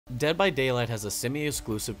Dead by Daylight has a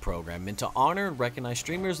semi-exclusive program meant to honor and recognize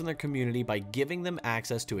streamers in their community by giving them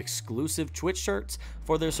access to exclusive Twitch shirts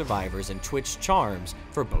for their survivors and Twitch charms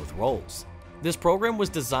for both roles. This program was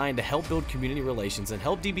designed to help build community relations and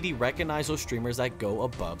help DBD recognize those streamers that go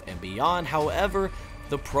above and beyond. However,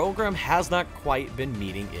 the program has not quite been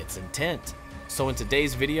meeting its intent. So in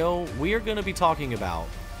today's video, we are going to be talking about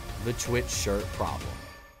the Twitch shirt problem.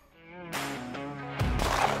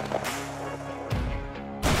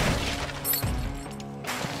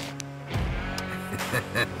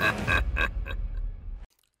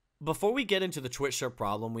 Before we get into the Twitch shirt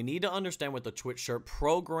problem, we need to understand what the Twitch shirt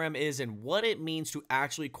program is and what it means to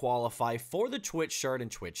actually qualify for the Twitch shirt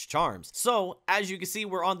and Twitch charms. So, as you can see,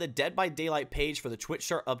 we're on the Dead by Daylight page for the Twitch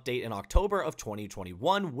shirt update in October of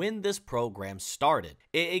 2021 when this program started.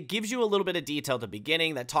 It gives you a little bit of detail at the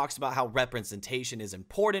beginning that talks about how representation is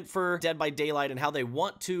important for Dead by Daylight and how they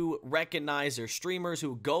want to recognize their streamers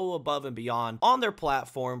who go above and beyond on their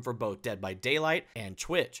platform for both Dead by Daylight and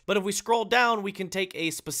Twitch. But if we scroll down, we can take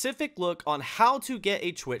a specific look on how to get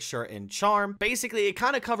a Twitch shirt and charm. Basically, it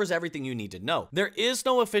kind of covers everything you need to know. There is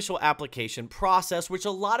no official application process, which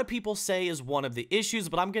a lot of people say is one of the issues,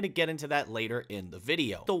 but I'm going to get into that later in the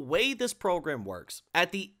video. The way this program works,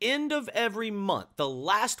 at the end of every month, the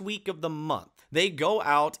last week of the month, they go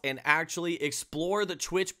out and actually explore the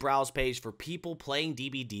Twitch browse page for people playing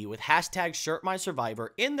DBD with hashtag #ShirtMySurvivor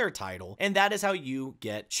in their title, and that is how you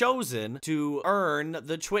get chosen to earn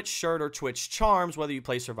the Twitch shirt or Twitch charms, whether you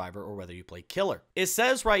play Survivor or whether you play Killer. It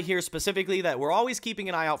says right here specifically that we're always keeping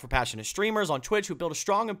an eye out for passionate streamers on Twitch who build a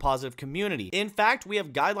strong and positive community. In fact, we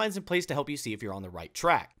have guidelines in place to help you see if you're on the right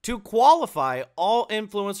track. To qualify, all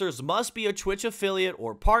influencers must be a Twitch affiliate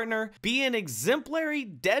or partner, be an exemplary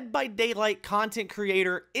Dead by Daylight content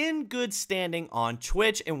creator in good standing on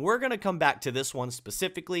Twitch, and we're going to come back to this one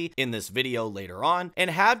specifically in this video later on, and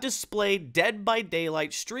have displayed Dead by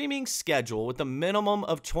Daylight streaming schedule with a minimum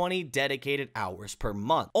of 20 dedicated hours per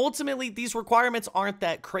month. Ultimately, these requirements aren't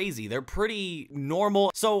that crazy. They're pretty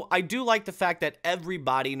normal. So I do like the fact that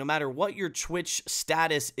everybody, no matter what your Twitch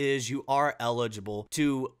status is, you are eligible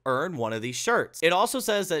to earn one of these shirts. It also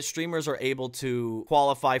says that streamers are able to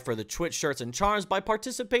qualify for the Twitch shirts and charms by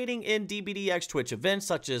participating in DBDX Twitch events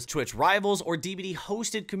such as Twitch Rivals or DBD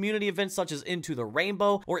hosted community events such as Into the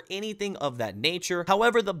Rainbow or anything of that nature.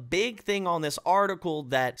 However, the big thing on this article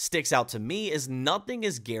that sticks out to me is nothing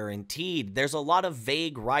is guaranteed. There's a lot of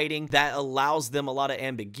vague writing that allows them a lot of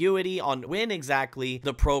ambiguity on when exactly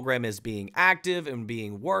the program is being active and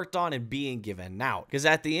being worked on and being given out. Because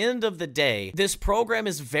at the end of the day, this program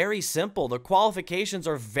is very simple. The qualifications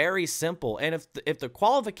are very simple. And if the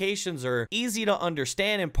qualifications are easy to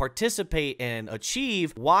understand and participate and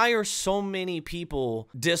achieve, why are so many people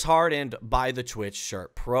disheartened by the Twitch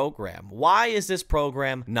shirt program? Why is this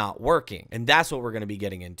program not working? And that's what we're going to be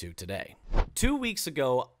getting into today. 2 weeks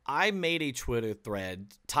ago, I made a Twitter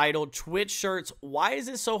thread titled Twitch Shirts, Why Is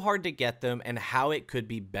It So Hard to Get Them and How It Could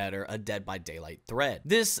Be Better, a Dead by Daylight thread.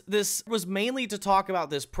 This was mainly to talk about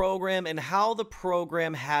this program and how the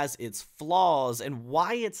program has its flaws and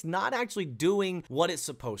why it's not actually doing what it's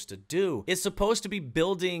supposed to do. It's supposed to be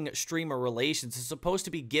building streamer relations. It's supposed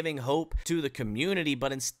to be giving hope to the community,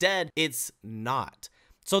 but instead it's not.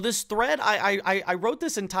 So this thread, I wrote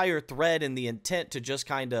this entire thread in the intent to just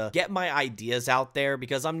kind of get my ideas out there,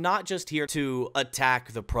 because I'm not just here to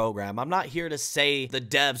attack the program. I'm not here to say the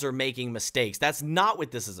devs are making mistakes. That's not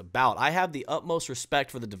what this is about. I have the utmost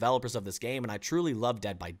respect for the developers of this game, and I truly love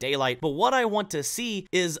Dead by Daylight. But what I want to see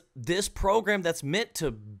is this program that's meant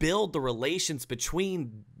to build the relations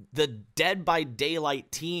between the Dead by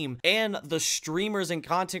Daylight team and the streamers and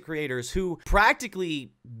content creators who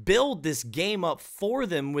practically build this game up for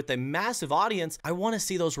them with a massive audience. I want to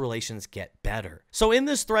see those relations get better. So in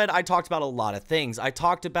this thread, I talked about a lot of things. I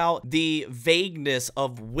talked about the vagueness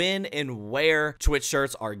of when and where Twitch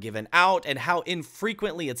shirts are given out and how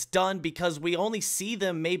infrequently it's done, because we only see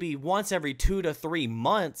them maybe once every 2 to 3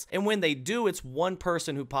 months. And when they do, it's one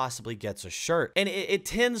person who possibly gets a shirt. And it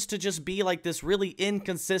tends to just be like this really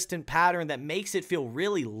inconsistent pattern that makes it feel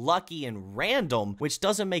really lucky and random, which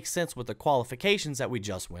doesn't make sense with the qualifications that we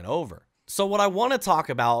just went over. So what I want to talk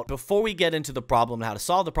about before we get into the problem and how to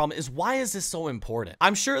solve the problem is, why is this so important?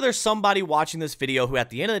 I'm sure there's somebody watching this video who at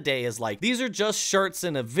the end of the day is like, these are just shirts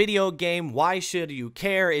in a video game. Why should you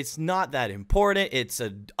care? It's not that important. It's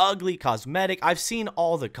an ugly cosmetic. I've seen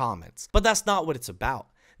all the comments, but that's not what it's about.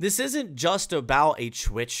 This isn't just about a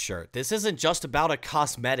Twitch shirt. This isn't just about a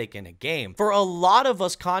cosmetic in a game. For a lot of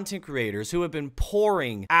us content creators who have been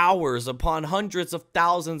pouring hours upon hundreds of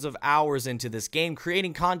thousands of hours into this game,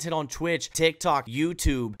 creating content on Twitch, TikTok,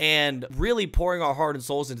 YouTube, and really pouring our heart and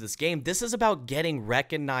souls into this game, this is about getting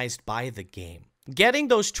recognized by the game. Getting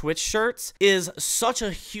those Twitch shirts is such a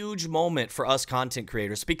huge moment for us content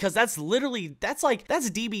creators, because that's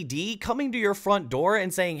DBD coming to your front door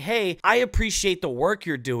and saying, hey, I appreciate the work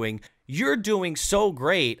you're doing. You're doing so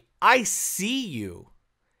great. I see you.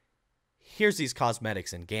 Here's these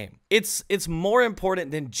cosmetics in game. It's more important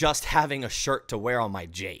than just having a shirt to wear on my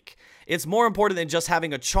Jake. It's more important than just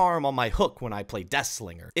having a charm on my hook when I play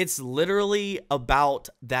Deathslinger. It's literally about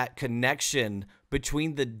that connection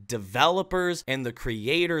between the developers and the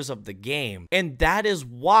creators of the game. And that is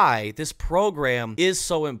why this program is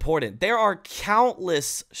so important. There are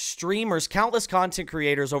countless streamers, countless content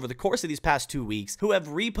creators over the course of these past 2 weeks who have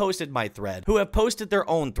reposted my thread, who have posted their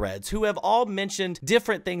own threads, who have all mentioned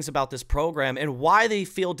different things about this program and why they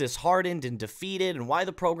feel disheartened and defeated and why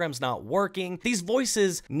the program's not working. These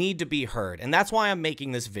voices need to be heard, and that's why I'm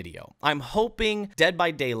making this video. I'm hoping Dead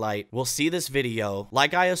by Daylight will see this video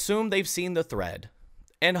like I assume they've seen the thread.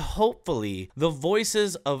 And hopefully, the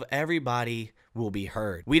voices of everybody will be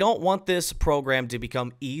heard. We don't want this program to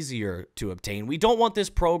become easier to obtain. We don't want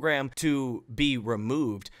this program to be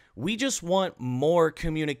removed. We just want more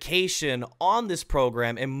communication on this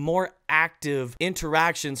program and more active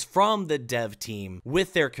interactions from the dev team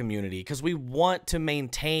with their community, because we want to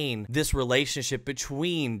maintain this relationship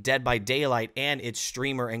between Dead by Daylight and its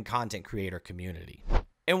streamer and content creator community.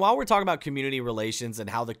 And while we're talking about community relations and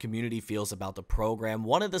how the community feels about the program,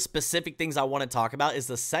 one of the specific things I want to talk about is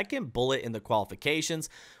the second bullet in the qualifications,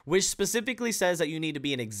 which specifically says that you need to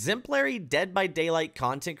be an exemplary Dead by Daylight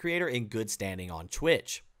content creator in good standing on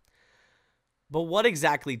Twitch. But what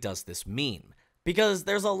exactly does this mean? Because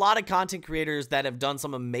there's a lot of content creators that have done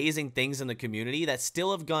some amazing things in the community that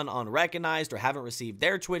still have gone unrecognized or haven't received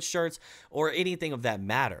their Twitch shirts or anything of that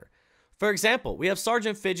matter. For example, we have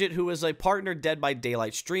SgtFidget, who is a partner Dead by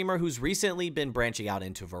Daylight streamer who's recently been branching out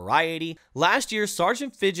into variety. Last year,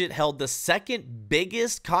 SgtFidget held the second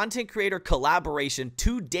biggest content creator collaboration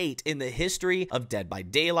to date in the history of Dead by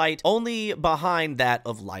Daylight, only behind that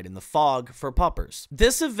of Light in the Fog for puppers.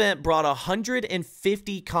 This event brought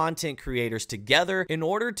 150 content creators together in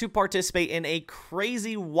order to participate in a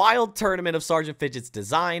crazy, wild tournament of SgtFidget's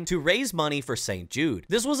design to raise money for St. Jude.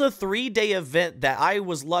 This was a 3-day event that I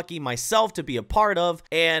was lucky myself to be a part of,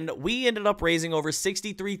 and we ended up raising over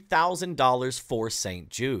 $63,000 for St.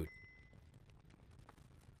 Jude.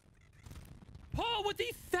 Paul with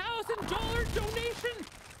the $1,000 donation,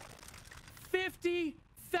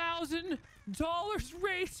 $50,000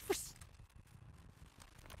 raised for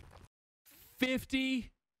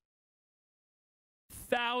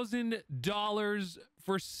 $50,000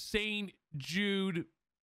 for St. Jude.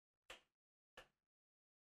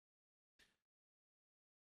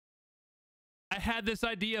 I had this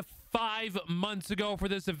idea 5 months ago for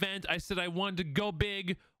this event. I said I wanted to go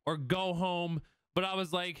big or go home, but I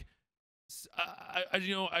was like,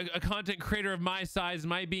 you know, a content creator of my size,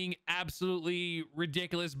 am I being absolutely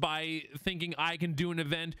ridiculous by thinking I can do an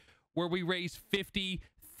event where we raise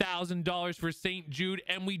 $50,000 for St. Jude?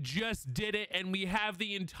 And we just did it, and we have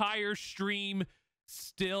the entire stream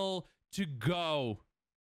still to go.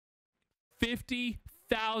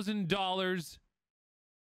 $50,000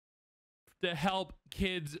 to help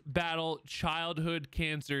kids battle childhood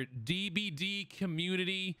cancer. DBD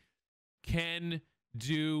community can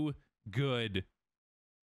do good.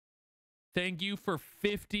 Thank you for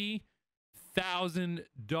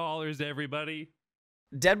 $50,000, everybody.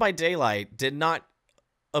 Dead by Daylight did not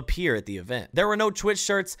appear at the event. There were no Twitch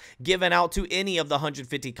shirts given out to any of the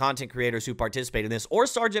 150 content creators who participated in this, or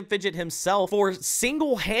SgtFidget himself for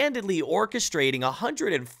single-handedly orchestrating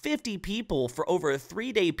 150 people for over a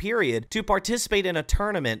 3-day period to participate in a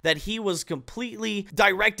tournament that he was completely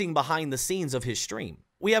directing behind the scenes of his stream.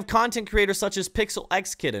 We have content creators such as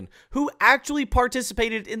PixelXKitten, who actually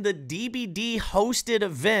participated in the DBD hosted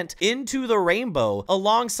event Into the Rainbow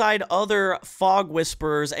alongside other fog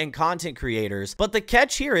whisperers and content creators. But the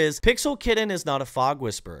catch here is PixelXKitten is not a fog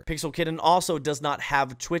whisperer. PixelXKitten also does not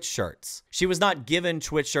have Twitch shirts. She was not given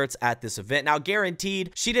Twitch shirts at this event. Now,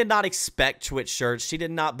 guaranteed, she did not expect Twitch shirts. She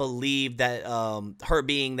did not believe that her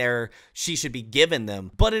being there, she should be given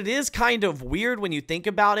them. But it is kind of weird when you think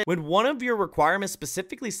about it. When one of your requirements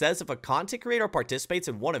specifically says if a content creator participates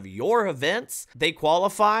in one of your events, they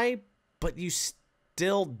qualify, but you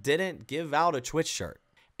still didn't give out a Twitch shirt.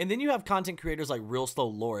 And then you have content creators like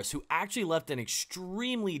RealSlowLoris, who actually left an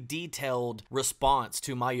extremely detailed response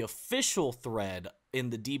to my official thread in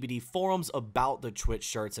the DBD forums about the Twitch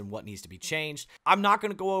shirts and what needs to be changed. I'm not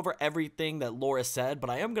going to go over everything that Loris said, but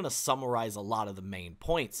I am going to summarize a lot of the main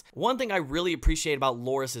points. One thing I really appreciate about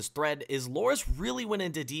Loris's thread is Loris really went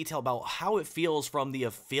into detail about how it feels from the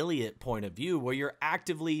affiliate point of view, where you're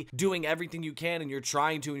actively doing everything you can and you're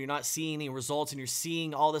trying to and you're not seeing any results and you're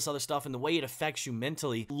seeing all this other stuff and the way it affects you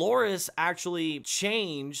mentally. Loris actually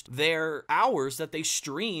changed their hours that they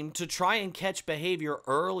streamed to try and catch behavior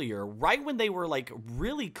earlier, right when they were like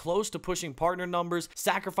really close to pushing partner numbers,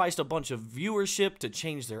 sacrificed a bunch of viewership to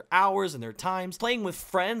change their hours and their times, playing with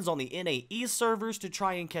friends on the NAE servers to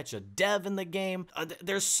try and catch a dev in the game.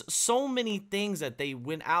 There's so many things that they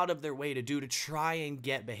went out of their way to do to try and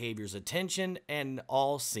get behavior's attention, and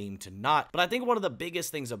all seem to not. But I think one of the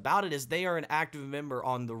biggest things about it is they are an active member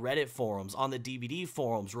on the Reddit forums, on the DBD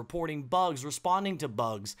forums, reporting bugs, responding to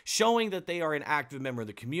bugs, showing that they are an active member of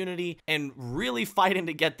the community, and really fighting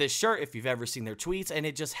to get this shirt if you've ever seen their tweets, and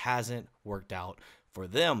it just hasn't worked out for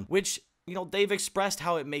them, which, you know, they've expressed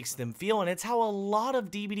how it makes them feel, and it's how a lot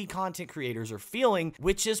of DBD content creators are feeling,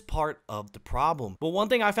 which is part of the problem. But one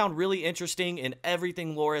thing I found really interesting in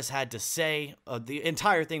everything Loris had to say, the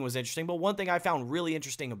entire thing was interesting, but one thing I found really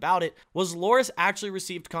interesting about it was Loris actually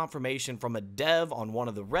received confirmation from a dev on one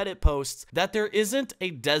of the Reddit posts that there isn't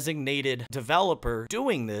a designated developer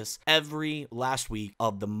doing this every last week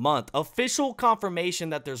of the month. Official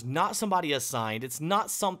confirmation that there's not somebody assigned. It's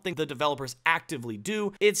not something the developers actively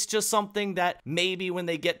do. It's just something that maybe when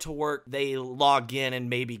they get to work, they log in and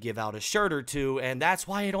maybe give out a shirt or two, and that's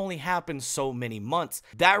why it only happens so many months.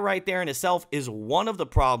 That right there in itself is one of the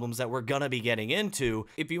problems that we're gonna be getting into.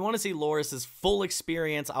 If you want to see Loris's full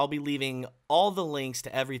experience, I'll be leaving all the links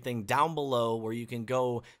to everything down below where you can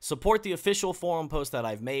go support the official forum post that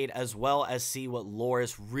I've made, as well as see what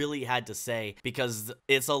Loris really had to say, because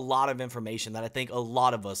it's a lot of information that I think a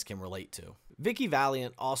lot of us can relate to.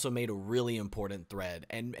 VickiValiant also made a really important thread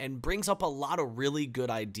and brings up a lot of really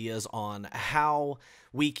good ideas on how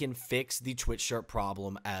we can fix the Twitch shirt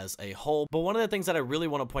problem as a whole. But one of the things that I really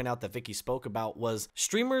want to point out that Vicky spoke about was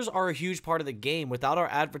streamers are a huge part of the game. Without our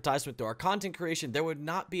advertisement, through our content creation, there would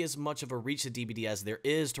not be as much of a reach to DBD as there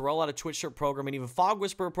is. To roll out a Twitch shirt program and even Fog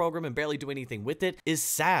Whisperer program and barely do anything with it is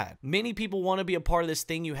sad. Many people want to be a part of this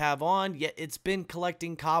thing you have on, yet it's been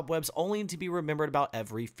collecting cobwebs only to be remembered about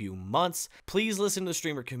every few months. Please listen to the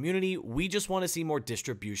streamer community. We just want to see more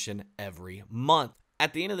distribution every month.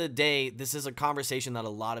 At the end of the day, this is a conversation that a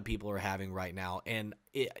lot of people are having right now, and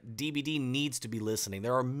DBD needs to be listening.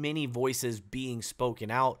 There are many voices being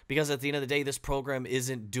spoken out, because at the end of the day, this program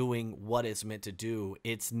isn't doing what it's meant to do.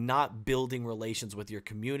 It's not building relations with your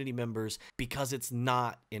community members because it's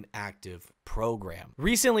not an active program.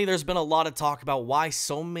 Recently, there's been a lot of talk about why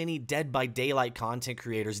so many Dead by Daylight content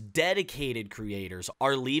creators, dedicated creators,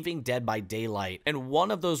 are leaving Dead by Daylight. And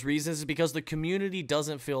one of those reasons is because the community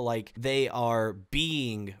doesn't feel like they are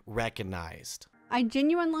being recognized. I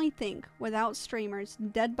genuinely think without streamers,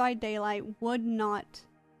 Dead by Daylight would not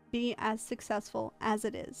be as successful as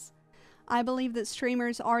it is. I believe that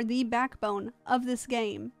streamers are the backbone of this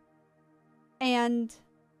game, and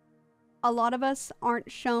a lot of us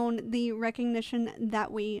aren't shown the recognition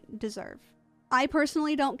that we deserve. I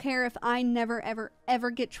personally don't care if I never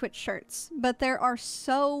ever get Twitch shirts, but there are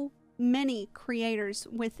so many creators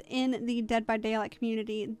within the Dead by Daylight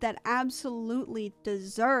community that absolutely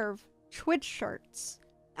deserve Twitch shirts.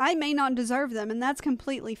 I may not deserve them, and that's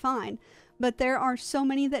completely fine, but there are so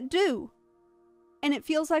many that do. And it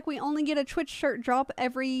feels like we only get a Twitch shirt drop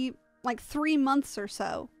every like 3 months or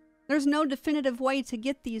so. There's no definitive way to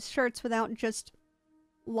get these shirts without just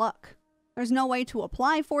luck. There's no way to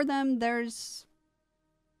apply for them. There's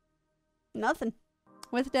nothing.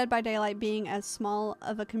 With Dead by Daylight being as small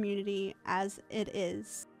of a community as it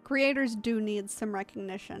is, creators do need some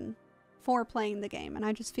recognition for playing the game, and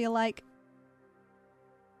I just feel like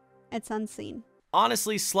it's unseen.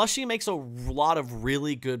 Honestly, Slushie makes a lot of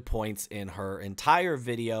really good points in her entire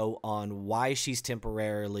video on why she's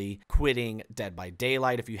temporarily quitting Dead by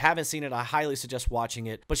Daylight. If you haven't seen it, I highly suggest watching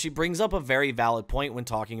it. But she brings up a very valid point when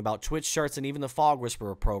talking about Twitch shirts and even the Fog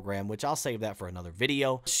Whisperer program, which I'll save that for another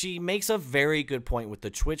video. She makes a very good point with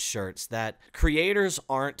the Twitch shirts that creators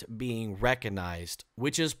aren't being recognized,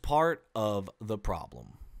 which is part of the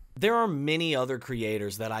problem. There are many other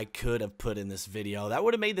creators that I could have put in this video. That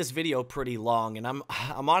would have made this video pretty long, and I'm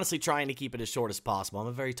honestly trying to keep it as short as possible. I'm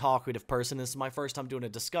a very talkative person. This is my first time doing a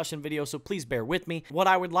discussion video, so please bear with me. What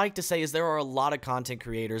I would like to say is there are a lot of content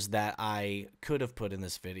creators that I could have put in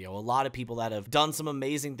this video. A lot of people that have done some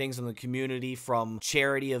amazing things in the community, from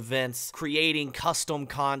charity events, creating custom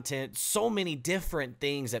content, so many different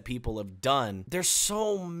things that people have done. There's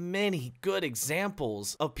so many good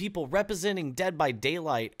examples of people representing Dead by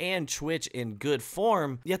Daylight and Twitch in good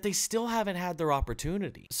form, yet they still haven't had their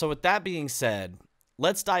opportunity. So with that being said,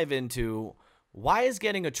 let's dive into why is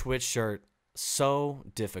getting a Twitch shirt so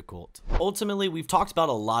difficult. Ultimately, we've talked about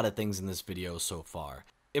a lot of things in this video so far.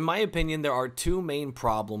 In my opinion, there are two main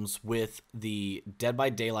problems with the Dead by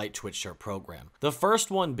Daylight Twitch shirt program. The first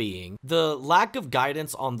one being the lack of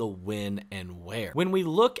guidance on the when and where. When we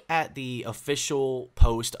look at the official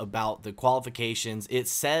post about the qualifications, it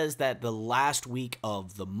says that the last week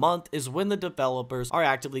of the month is when the developers are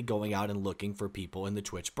actively going out and looking for people in the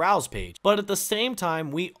Twitch browse page. But at the same time,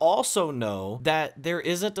 we also know that there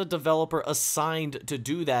isn't a developer assigned to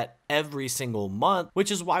do that every single month, which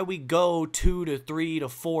is why we go 2 to 3 to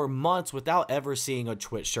 4 months without ever seeing a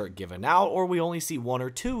Twitch shirt given out, or we only see 1 or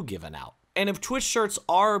 2 given out. And if Twitch shirts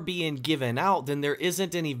are being given out, then there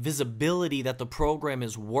isn't any visibility that the program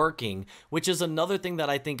is working, which is another thing that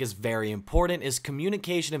I think is very important, is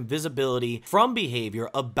communication and visibility from behavior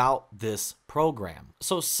about this program.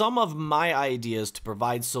 So some of my ideas to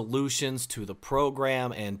provide solutions to the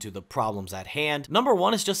program and to the problems at hand. Number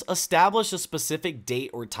one is just establish a specific date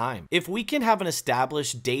or time. If we can have an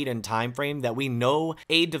established date and time frame that we know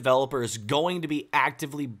a developer is going to be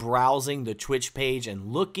actively browsing the Twitch page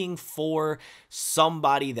and looking for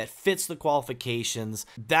somebody that fits the qualifications,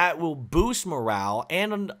 that will boost morale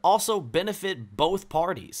and also benefit both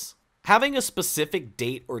parties. Having a specific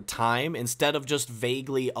date or time instead of just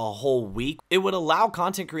vaguely a whole week, it would allow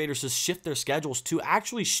content creators to shift their schedules to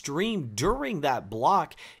actually stream during that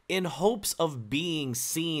block in hopes of being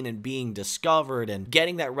seen and being discovered and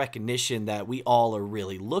getting that recognition that we all are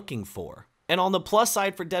really looking for. And on the plus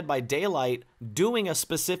side for Dead by Daylight, doing a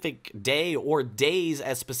specific day or days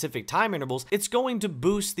at specific time intervals, it's going to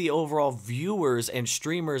boost the overall viewers and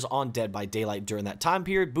streamers on Dead by Daylight during that time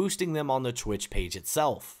period, boosting them on the Twitch page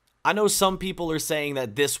itself. I know some people are saying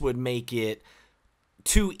that this would make it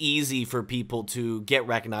too easy for people to get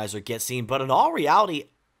recognized or get seen, but in all reality,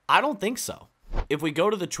 I don't think so. If we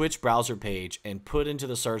go to the Twitch browser page and put into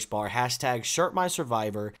the search bar hashtag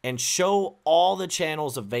 #ShirtMySurvivor and show all the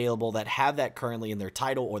channels available that have that currently in their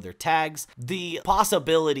title or their tags, the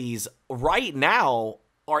possibilities right now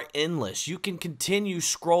are endless. You can continue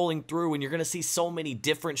scrolling through and you're going to see so many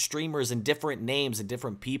different streamers and different names and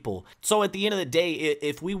different people. So at the end of the day,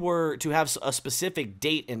 if we were to have a specific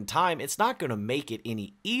date and time, it's not going to make it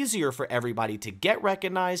any easier for everybody to get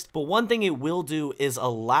recognized. But one thing it will do is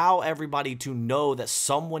allow everybody to know that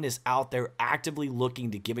someone is out there actively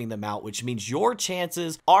looking to giving them out, which means your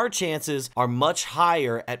chances, our chances are much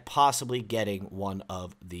higher at possibly getting one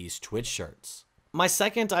of these Twitch shirts. My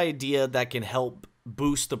second idea that can help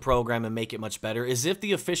boost the program and make it much better is if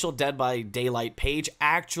the official Dead by Daylight page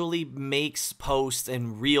actually makes posts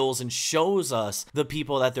and reels and shows us the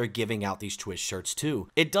people that they're giving out these Twitch shirts to.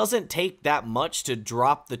 It doesn't take that much to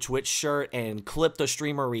drop the Twitch shirt and clip the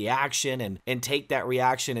streamer reaction and take that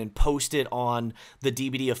reaction and post it on the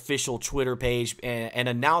DBD official Twitter page and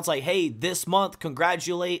announce like, hey, this month,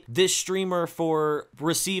 congratulate this streamer for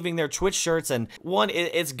receiving their Twitch shirts. And one,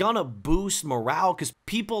 it's gonna boost morale because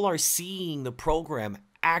people are seeing the program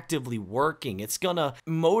actively working. It's gonna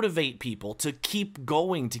motivate people to keep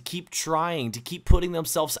going, to keep trying, to keep putting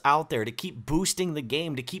themselves out there, to keep boosting the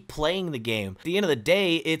game, to keep playing the game. At the end of the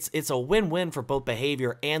day, it's a win-win for both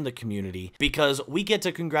behavior and the community because we get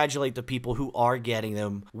to congratulate the people who are getting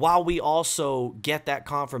them while we also get that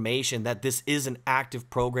confirmation that this is an active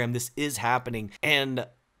program, this is happening, and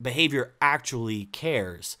behavior actually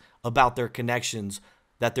cares about their connections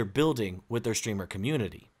that they're building with their streamer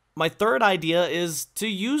community. My third idea is to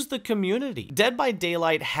use the community. Dead by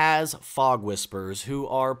Daylight has Fog Whispers who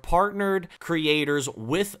are partnered creators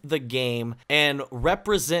with the game and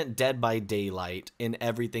represent Dead by Daylight in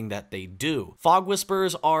everything that they do. Fog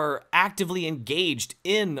Whispers are actively engaged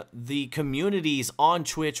in the communities on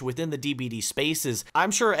Twitch within the DBD spaces.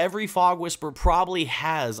 I'm sure every Fog Whisper probably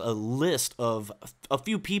has a list of a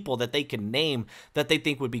few people that they can name that they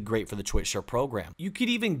think would be great for the Twitch Shirt program. You could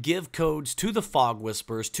even give codes to the Fog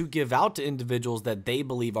Whispers to give out to individuals that they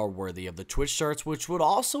believe are worthy of the Twitch Shirts, which would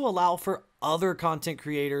also allow for other content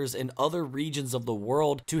creators in other regions of the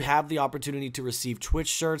world to have the opportunity to receive Twitch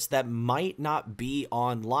Shirts that might not be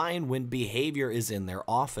online when behavior is in their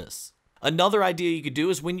office. Another idea you could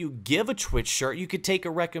do is when you give a Twitch shirt, you could take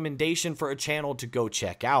a recommendation for a channel to go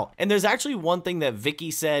check out. And there's actually one thing that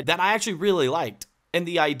Vicky said that I actually really liked. And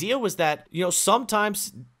the idea was that, you know,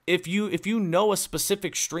 sometimes if you know a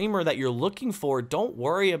specific streamer that you're looking for, don't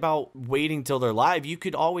worry about waiting till they're live. You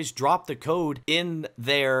could always drop the code in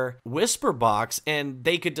their whisper box and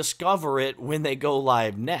they could discover it when they go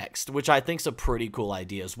live next, which I think is a pretty cool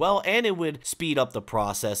idea as well. And it would speed up the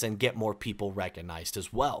process and get more people recognized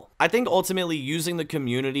as well. I think ultimately using the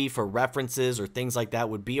community for references or things like that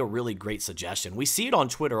would be a really great suggestion. We see it on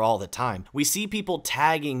Twitter all the time. We see people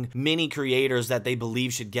tagging mini creators that they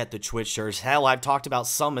believe should get the Twitch shirts. Hell, I've talked about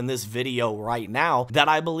some in this video right now that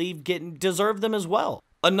I believe deserve them as well.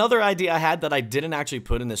 Another idea I had that I didn't actually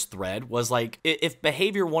put in this thread was like, if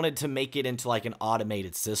behavior wanted to make it into like an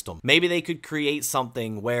automated system, maybe they could create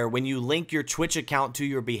something where when you link your Twitch account to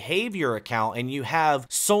your behavior account and you have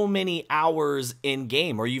so many hours in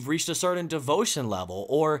game, or you've reached a certain devotion level,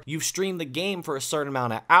 or you've streamed the game for a certain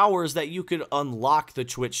amount of hours, that you could unlock the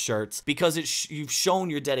Twitch shirts because you've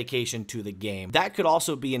shown your dedication to the game. That could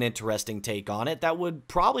also be an interesting take on it that would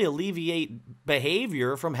probably alleviate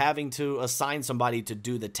behavior from having to assign somebody to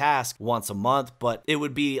do the task once a month, but it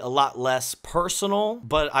would be a lot less personal,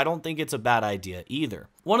 but I don't think it's a bad idea either.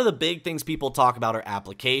 One of the big things people talk about are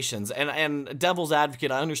applications, and devil's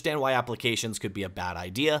advocate, I understand why applications could be a bad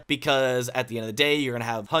idea, because at the end of the day, you're going to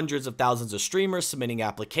have hundreds of thousands of streamers submitting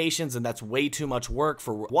applications, and that's way too much work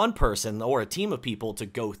for one person or a team of people to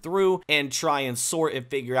go through and try and sort and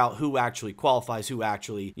figure out who actually qualifies, who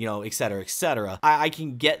actually, you know, etc., etc. I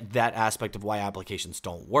can get that aspect of why applications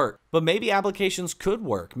don't work, but maybe applications could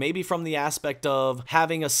work. Maybe from the aspect of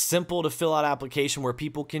having a simple to fill out application where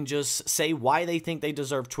people can just say why they think they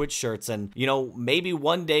deserve Twitch shirts, and you know, maybe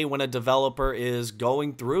one day when a developer is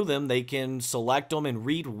going through them, they can select them and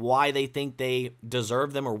read why they think they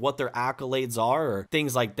deserve them or what their accolades are or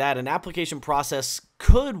things like that. An application process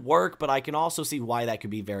could work, but I can also see why that could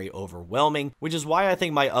be very overwhelming, which is why I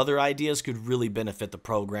think my other ideas could really benefit the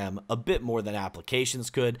program a bit more than applications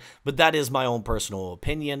could, but that is my own personal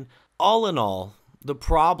opinion. All in all, the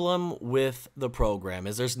problem with the program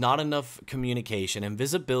is there's not enough communication and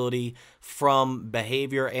visibility from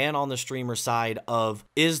behavior and on the streamer side of,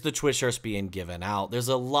 is the Twitch shirts being given out? There's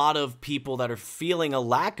a lot of people that are feeling a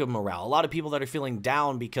lack of morale, a lot of people that are feeling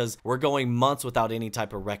down because we're going months without any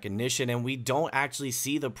type of recognition and we don't actually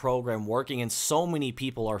see the program working, and so many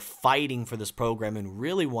people are fighting for this program and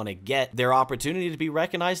really want to get their opportunity to be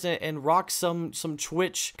recognized and rock some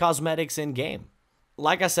Twitch cosmetics in game.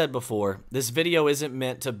 Like I said before, this video isn't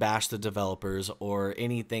meant to bash the developers or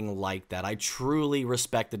anything like that. I truly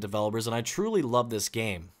respect the developers and I truly love this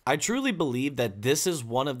game. I truly believe that this is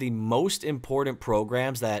one of the most important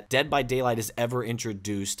programs that Dead by Daylight has ever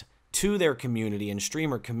introduced to their community and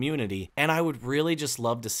streamer community, and I would really just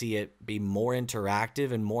love to see it be more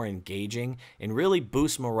interactive and more engaging and really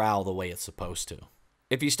boost morale the way it's supposed to.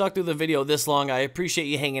 If you stuck through the video this long, I appreciate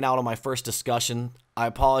you hanging out on my first discussion. I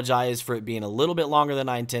apologize for it being a little bit longer than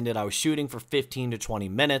I intended. I was shooting for 15 to 20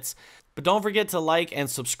 minutes. But don't forget to like and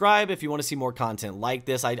subscribe if you want to see more content like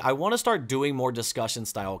this. I want to start doing more discussion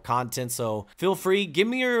style content, so feel free. Give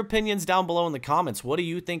me your opinions down below in the comments. What do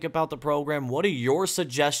you think about the program? What are your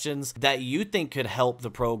suggestions that you think could help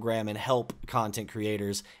the program and help content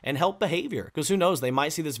creators and help behavior? Because who knows, they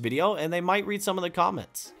might see this video and they might read some of the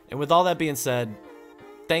comments. And with all that being said,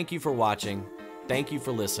 thank you for watching. Thank you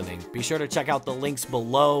for listening. Be sure to check out the links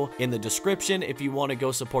below in the description if you want to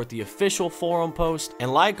go support the official forum post.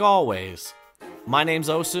 And like always, my name's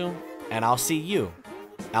Osu, and I'll see you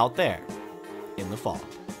out there in the fog.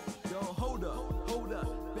 Yo, hold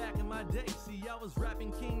up. Back in my day, see, I was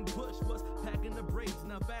rapping, King Bush was packing the braids.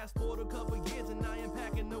 Now fast forward a couple years and I am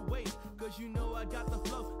packing the weight. Cause you know I got the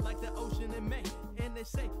flow like the ocean in May. And they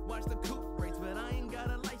say, watch the coupe.